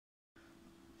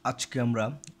আজকে আমরা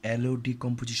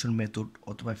LU-Decomposition method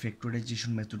অথবা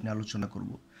ফ্যাক্টরাইজেশন মেথড নিয়ে আলোচনা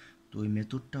করব। তো এই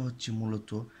মেথডটা হচ্ছে মূলত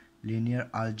লিনিয়ার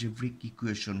আলজেব্রিক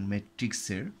ইকুয়েশন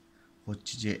ম্যাট্রিক্সের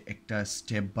হচ্ছে যে একটা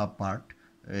স্টেপ বা পার্ট,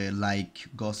 লাইক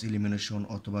গস এলিমিনেশন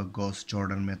অথবা গস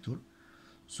জর্ডান মেথড।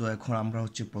 সো এখন আমরা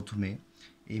হচ্ছে প্রথমে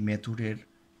এই মেথডের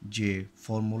যে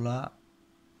ফর্মুলা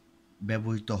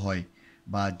ব্যবহৃত হয়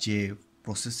বা যে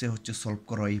প্রসেসে হচ্ছে সলভ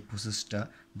করা হয় এই প্রসেসটা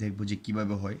দেখব যে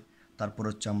কিভাবে হয়। তারপর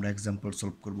হচ্ছে আমরা এক্সাম্পল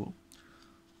সলভ করব।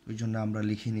 ওই জন্য আমরা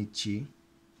লিখে নিচ্ছি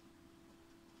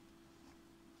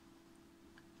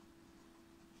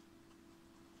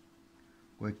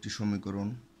কয়েকটি সমীকরণ।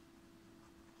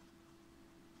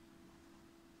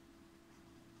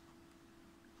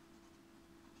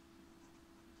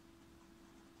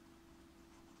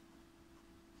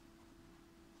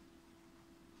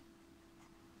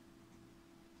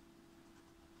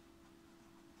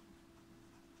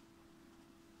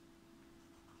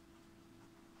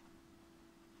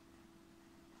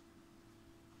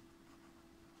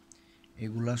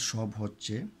 এগুলা সব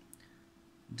হচ্ছে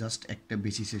জাস্ট একটা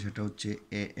বেসিসে, সেটা হচ্ছে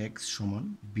এ এক্স সমান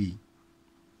বি।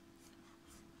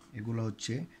 এগুলো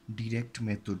হচ্ছে ডিরেক্ট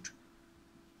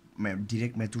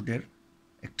মেথডের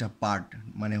একটা পার্ট,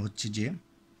 মানে হচ্ছে যে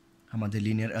আমাদের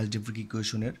লিনিয়ার অ্যালজেব্রিক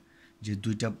ইকুয়েশনের যে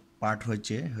দুইটা পার্ট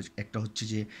হয়েছে, একটা হচ্ছে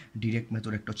যে ডিরেক্ট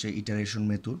মেথড, একটা হচ্ছে ইটারেশন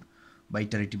মেথড বা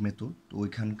ইটারেটিভ মেথড। তো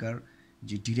ওইখানকার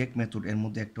যে ডিরেক্ট মেথড এর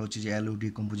মধ্যে একটা হচ্ছে যে LU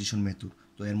ডিকম্পোজিশন মেথড।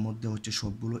 তো এর মধ্যে হচ্ছে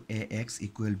সবগুলো এ এক্স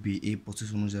ইকুয়াল বি এই প্রসেস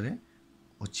অনুসারে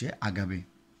হচ্ছে আগাবে।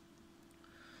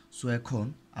 সো এখন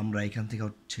আমরা এখান থেকে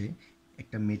হচ্ছে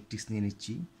একটা ম্যাট্রিক্স নিয়ে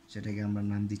নিচ্ছি, সেটাকে আমরা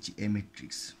নাম দিচ্ছি এ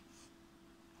ম্যাট্রিক্স।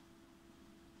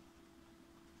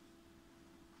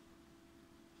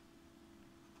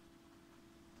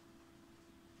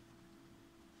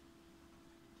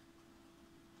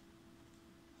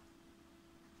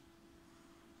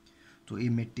 তো এই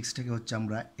ম্যাট্রিক্সটাকে হচ্ছে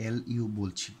আমরা LU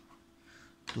বলছি।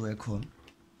 তো এখন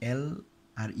এল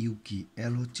আর ইউ কি?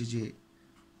 এল হচ্ছে যে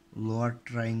lower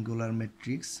triangular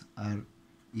matrix are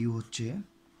you হচ্ছে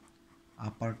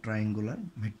আপার ট্রায়াঙ্গুলার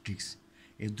ম্যাট্রিক্স।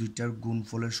 এই দুইটার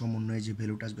গুণফলের সমন্বয়ে যে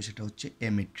ভ্যালুটা আসবে সেটা হচ্ছে এ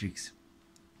ম্যাট্রিক্স।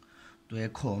 তো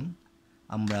এখন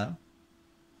আমরা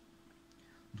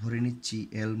ধরে নিচ্ছি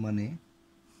এল মানে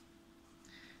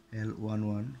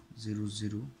L11 0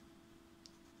 0,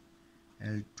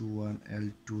 L21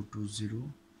 L22 0,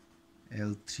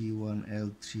 L31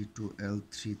 L32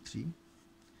 L33,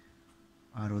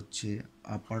 আর হচ্ছে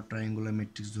আপার ট্রায়াঙ্গুলার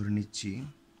ম্যাট্রিক্স ধরে নিচ্ছি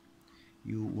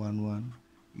U11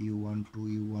 U12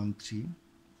 U13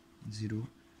 0,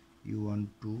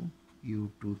 U12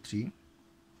 U23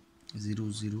 0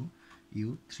 0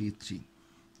 U33।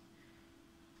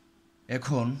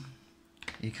 এখন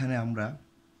এখানে আমরা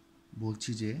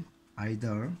বলছি যে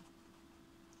আইদার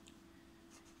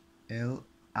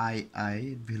LII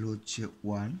ভ্যালু হচ্ছে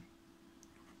 1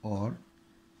 অর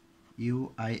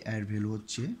UI এর ভ্যালু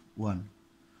হচ্ছে 1।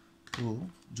 তো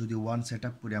যদি 1 সেট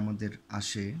আপ করে আমাদের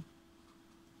আসে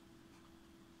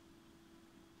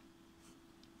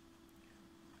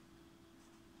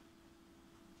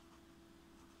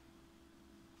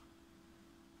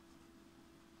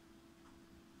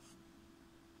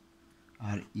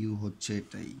আর ইউ হচ্ছে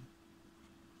এটাই।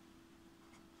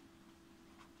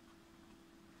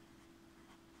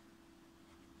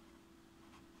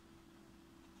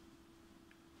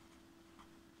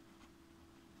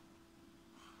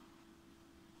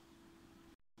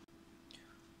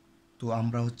 তো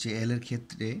আমরা হচ্ছে এল এর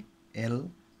ক্ষেত্রে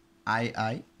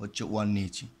LII হচ্ছে 1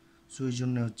 নিয়েছি। সো এই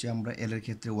জন্য হচ্ছে আমরা এল এর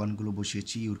ক্ষেত্রে 1গুলো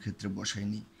বসিয়েছি, ইউর ক্ষেত্রে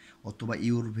বসাইনি। অথবা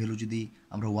ইউর ভ্যালু যদি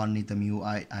আমরা 1 নিতাম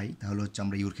UII, তাহলে হচ্ছে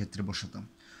আমরা ইউর ক্ষেত্রে বসাতাম।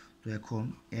 তো এখন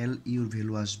এল ইউর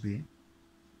ভ্যালু আসবে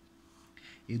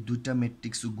এই দুইটা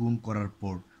ম্যাট্রিক্স গুণ করার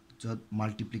পর,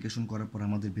 মাল্টিপ্লিকেশন করার পর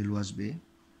আমাদের ভ্যালু আসবে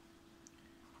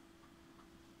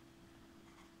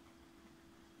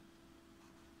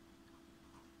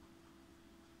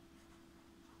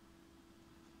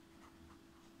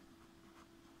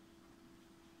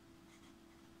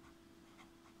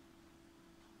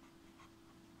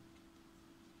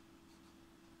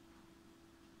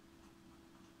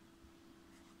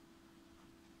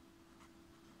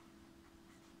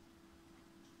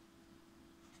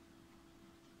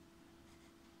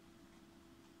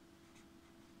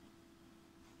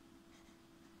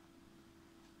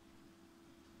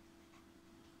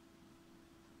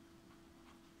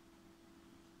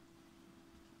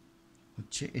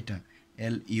হচ্ছে এটা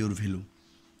এল ইউর ভ্যালু।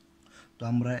 তো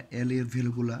আমরা এল এর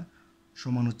ভ্যালুগুলা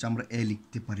সমান হচ্ছে আমরা এ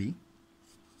লিখতে পারি,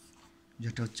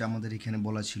 যেটা হচ্ছে আমাদের এখানে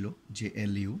বলা ছিল যে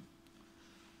এল ইউ।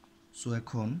 সো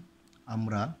এখন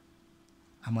আমরা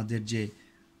আমাদের যে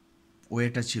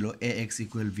ওয়েটা ছিল এ এক্স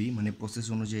ইকুয়াল ভি, মানে প্রসেস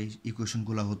অনুযায়ী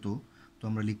ইকুয়েশনগুলো হতো। তো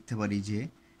আমরা লিখতে পারি যে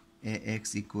এ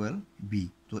এক্স ইকুয়াল বি।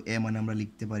 তো এ মানে আমরা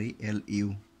লিখতে পারি L U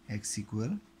x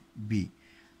equal B.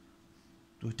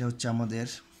 তো এটা হচ্ছে আমাদের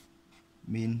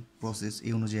মেইন প্রসেস,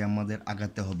 এই অনুযায়ী আমাদের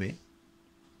আগাতে হবে।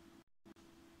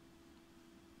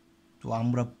 তো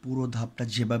আমরা পুরো ধাপটা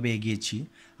যেভাবে এগিয়েছি,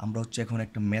 আমরা হচ্ছে এখন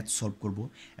একটা ম্যাথ সলভ করব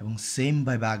এবং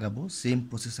সেমভাবে আগাবো, সেম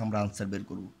প্রসেস আমরা আনসার বের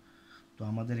করব। তো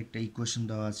আমাদের একটা ইকুয়েশন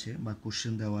দেওয়া আছে বা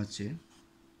কোশ্চেন দেওয়া আছে।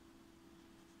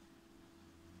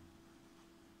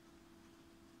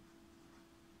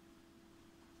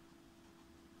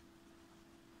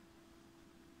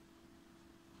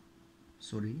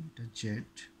 সরি, এটা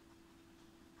জেড।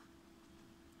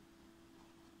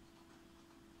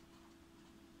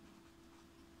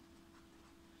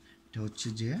 এটা হচ্ছে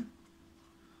যে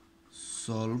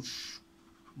সলভ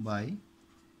বাই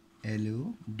LU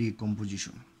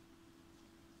ডিকম্পোজিশন।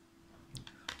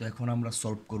 তো এখন আমরা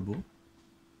সলভ করব।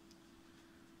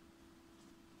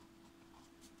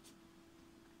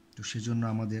 তো সেজন্য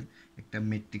আমাদের একটা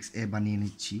ম্যাট্রিক্স এ বানিয়ে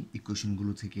নিচ্ছি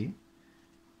ইকুয়েশনগুলো থেকে।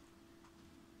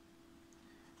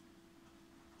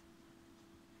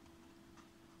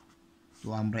 তো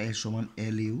আমরা এর সমান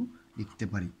LU লিখতে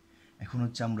পারি। এখন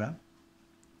হচ্ছে আমরা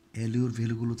LU এর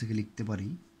ভ্যালুগুলো থেকে লিখতে পারি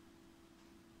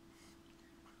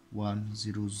 1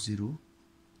 0 0,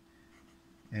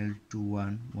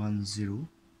 L21 1 0,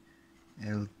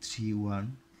 L31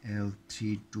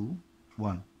 L32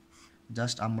 1।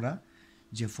 জাস্ট আমরা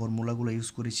যে ফর্মুলাগুলো ইউজ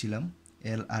করেছিলাম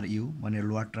এল আর ইউ, মানে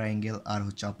লোয়ার ট্রায়াঙ্গেল আর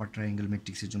হচ্ছে আপার ট্রায়াঙ্গেল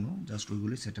ম্যাট্রিক্সের জন্য, জাস্ট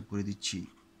ওইগুলি সেট আপ করে দিচ্ছি।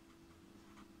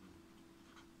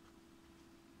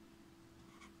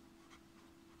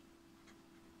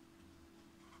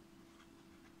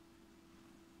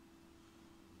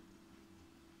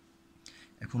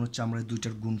 এখন হচ্ছে আমরা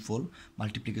দুইটার গুণফল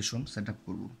মাল্টিপ্লিকেশন সেট আপ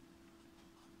করব।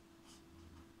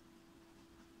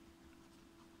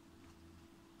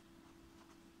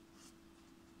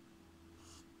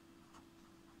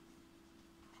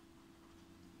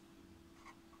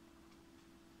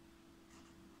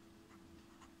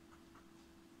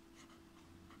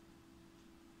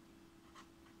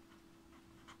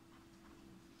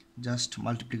 জাস্ট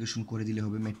মাল্টিপ্লিকেশন করে দিলে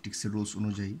হবে ম্যাট্রিক্সের রুলস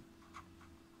অনুযায়ী।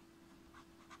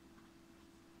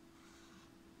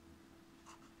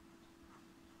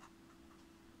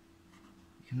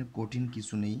 এখানে কঠিন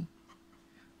কিছু নেই,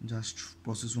 জাস্ট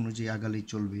প্রসেস অনুযায়ী আগালেই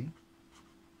চলবে।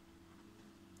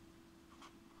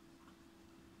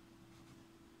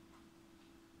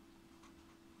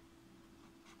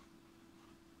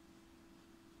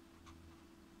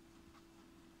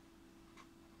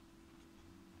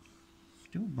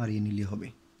 বাড়িয়ে নিলে হবে।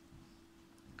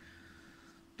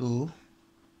 তো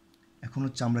এখন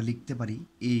হচ্ছে আমরা লিখতে পারি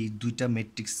এই দুইটা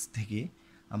ম্যাট্রিক্স থেকে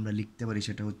আমরা লিখতে পারি,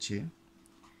 সেটা হচ্ছে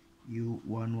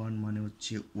U11 মানে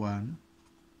হচ্ছে 1,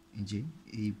 এই যে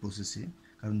এই প্রসেসে,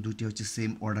 কারণ দুইটি হচ্ছে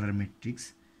সেম অর্ডারের ম্যাট্রিক্স।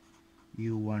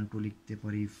 U12 লিখতে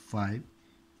পারি 5,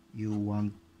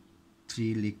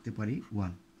 U13 লিখতে পারি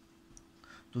 1।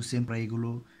 তো সেম প্রায় এগুলো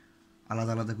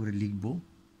আলাদা আলাদা করে লিখব।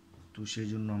 তো সেই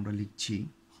জন্য আমরা লিখছি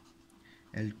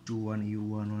L21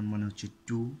 U11 মানে হচ্ছে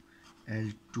 2,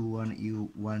 L21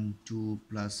 U12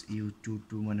 প্লাস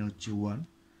U22 মানে হচ্ছে 1,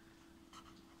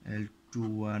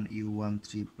 L21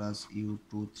 U13 প্লাস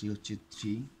U23 হচ্ছে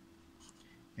 3,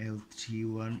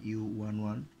 L31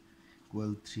 U11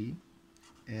 equal 3,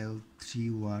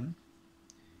 L31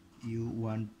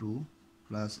 U12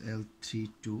 plus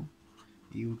L32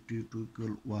 U22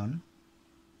 equal 1।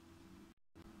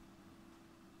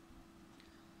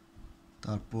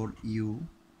 তারপর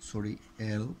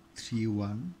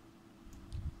L31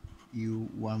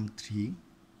 U13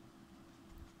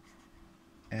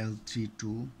 L32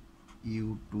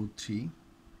 U23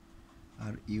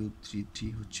 আর U33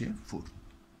 হচ্ছে 4,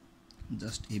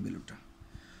 জাস্ট এই ভ্যালুটা।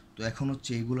 তো এখন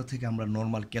হচ্ছে এইগুলো থেকে আমরা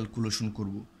নর্মাল ক্যালকুলেশন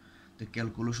করব। তো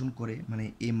ক্যালকুলেশন করে মানে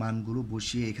এই মানগুলো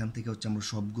বসিয়ে এখান থেকে হচ্ছে আমরা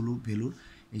সবগুলো ভ্যালুর,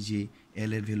 এই যে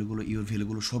এল এর ভ্যালুগুলো ইউর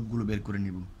ভ্যালুগুলো সবগুলো বের করে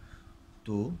নিব।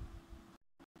 তো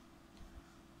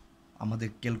আমাদের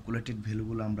ক্যালকুলেটেড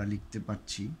ভ্যালুগুলো আমরা লিখতে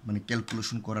পারছি, মানে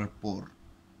ক্যালকুলেশন করার পর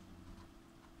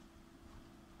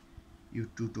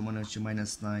U22 মানে হচ্ছে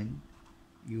 -9,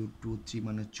 U23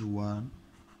 মানে হচ্ছে 1,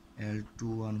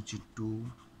 L21 হচ্ছে 2,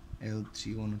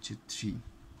 L31 হচ্ছে 3,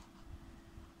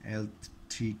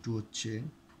 L32 হচ্ছে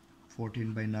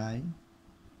 14/9,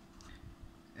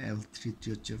 L33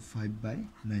 হচ্ছে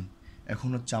 5/9। এখন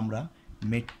হচ্ছে আমরা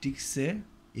ম্যাট্রিক্সে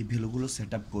এই ভ্যালুগুলো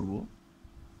সেট আপ করবো।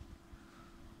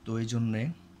 তো এই জন্যে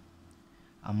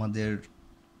আমাদের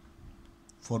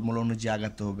ফর্মুলা অনুযায়ী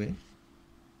আগাতে হবে।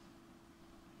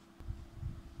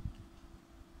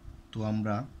 তো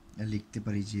আমরা লিখতে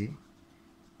পারি যে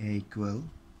A equal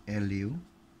LU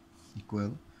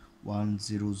equal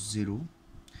 100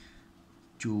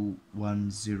 2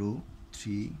 1 0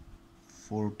 3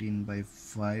 14 by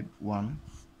 5 1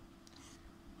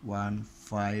 1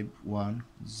 5 1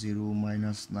 0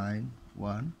 minus 9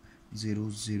 1 0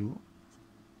 0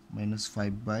 minus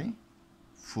 5 by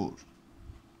 4.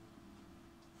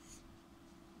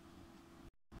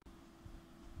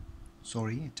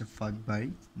 Sorry, এটা 5 by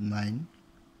 9।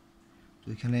 তো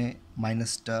এখানে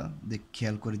মাইনাসটা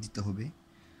খেয়াল করে দিতে হবে।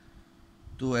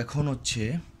 তো এখন হচ্ছে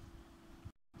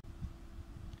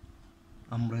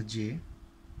আমরা যে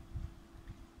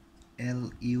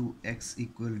LUX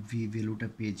ইকুয়াল V ভ্যালুটা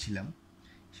পেয়েছিলাম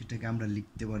সেটাকে আমরা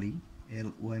লিখতে পারি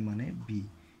LY মানে B,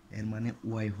 এর মানে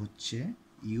Y হচ্ছে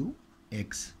UX,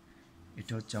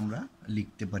 এটা হচ্ছে আমরা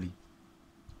লিখতে পারি।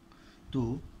 তো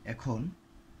এখন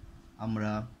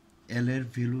আমরা L এর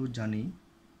ভ্যালু জানি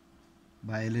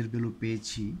বা L এর ভ্যালু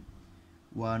পেয়েছি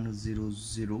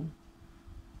 100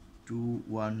 2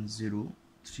 1 0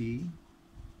 3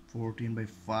 14 by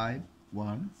 5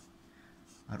 1,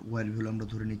 আর y এর ভ্যালু আমরা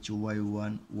ধরে নিচ্ছি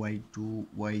y1 y2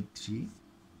 y3,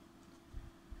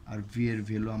 আর v এর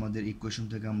ভ্যালু আমাদের ইকুয়েশন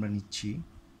থেকে আমরা নিচ্ছি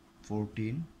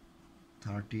 14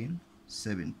 13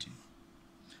 17।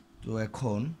 তো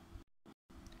এখন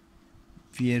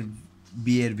b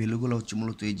এর ভ্যালুগুলো হচ্ছে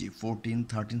মূলত এই যে 14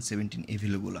 13 17 এই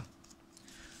ভ্যালুগুলো।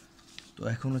 তো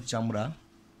এখন হচ্ছে আমরা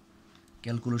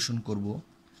ক্যালকুলেশন করব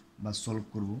বা সলভ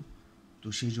করব। তো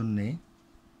সেই জন্যে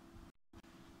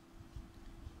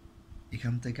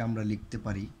এখান থেকে আমরা লিখতে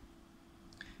পারি,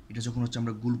 এটা যখন হচ্ছে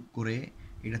আমরা গ্রুপ করে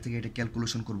এটা থেকে এটা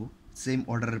ক্যালকুলেশন করব সেম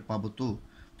অর্ডারের পাবো।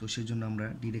 তো সেই জন্য আমরা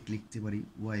ডিরেক্ট লিখতে পারি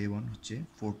y1 হচ্ছে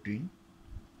 14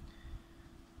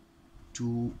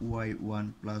 2y1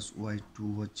 প্লাস y2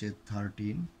 হচ্ছে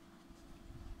 13,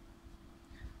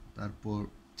 তারপর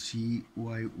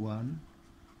 3y1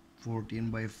 14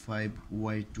 by 5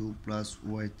 y2 plus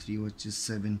y3 হচ্ছে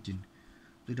 17।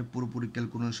 তো এটা পুরোপুরি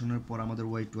ক্যালকুলেশনের পর আমাদের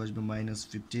y2 আসবে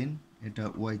 -15, এটা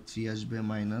y3 আসবে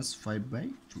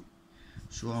 -5/2।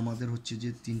 সো আমাদের হচ্ছে যে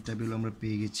তিনটা ভ্যালু আমরা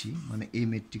পেয়ে গেছি, মানে এই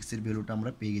ম্যাট্রিক্সের ভ্যালুটা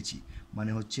আমরা পেয়ে গেছি,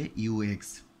 মানে হচ্ছে UX।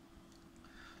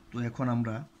 তো এখন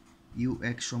আমরা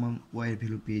UX সমান y এর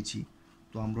ভ্যালু পেয়েছি।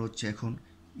 তো আমরা হচ্ছে এখন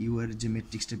ইউ এর যে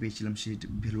ম্যাট্রিক্সটা পেয়েছিলাম সেই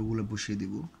ভ্যালুগুলো বসিয়ে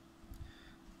দেব।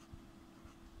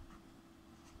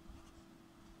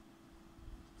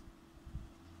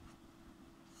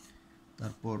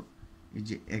 তারপর এই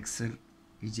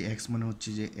যে x মানে হচ্ছে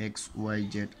যে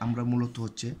XYZ, আমরা মূলত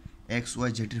হচ্ছে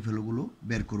XYZ এর ভ্যালুগুলো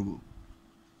বের করব।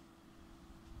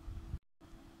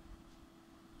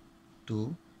 তো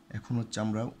এখন হচ্ছে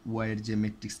আমরা y এর যে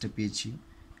ম্যাট্রিক্সটা পেয়েছি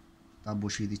তা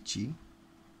বসিয়ে দিচ্ছি।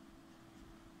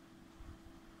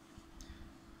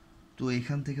 তো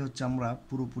এখান থেকে হচ্ছে আমরা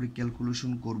পুরোপুরি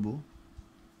ক্যালকুলেশন করব।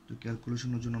 তো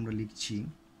ক্যালকুলেশনের জন্য আমরা লিখছি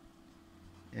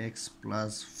x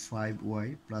plus 5y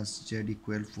plus Z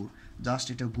equal 4। Just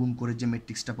এটা গুণ করে যে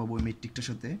ম্যাট্রিক্সটা পাবো ওই ম্যাট্রিক্সটার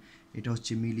সাথে এটা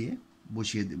হচ্ছে মিলিয়ে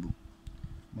বসিয়ে দেব।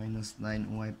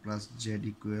 -9y প্লাস জেড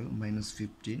ইকুয়াল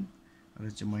 -15, আর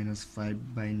হচ্ছে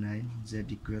 -5/9 জেড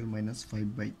ইকুয়াল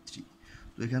 -5/3।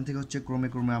 তো এখান থেকে হচ্ছে ক্রমে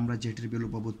ক্রমে আমরা জেড এর ভ্যালু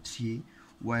পাবো 3,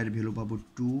 y এর ভ্যালু পাবো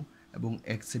 2 এবং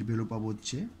x এর ভ্যালু পাবো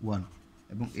হচ্ছে 1,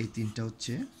 এবং এই তিনটা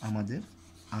হচ্ছে আমাদের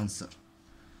answer.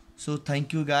 So thank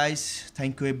you guys,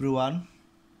 thank you everyone.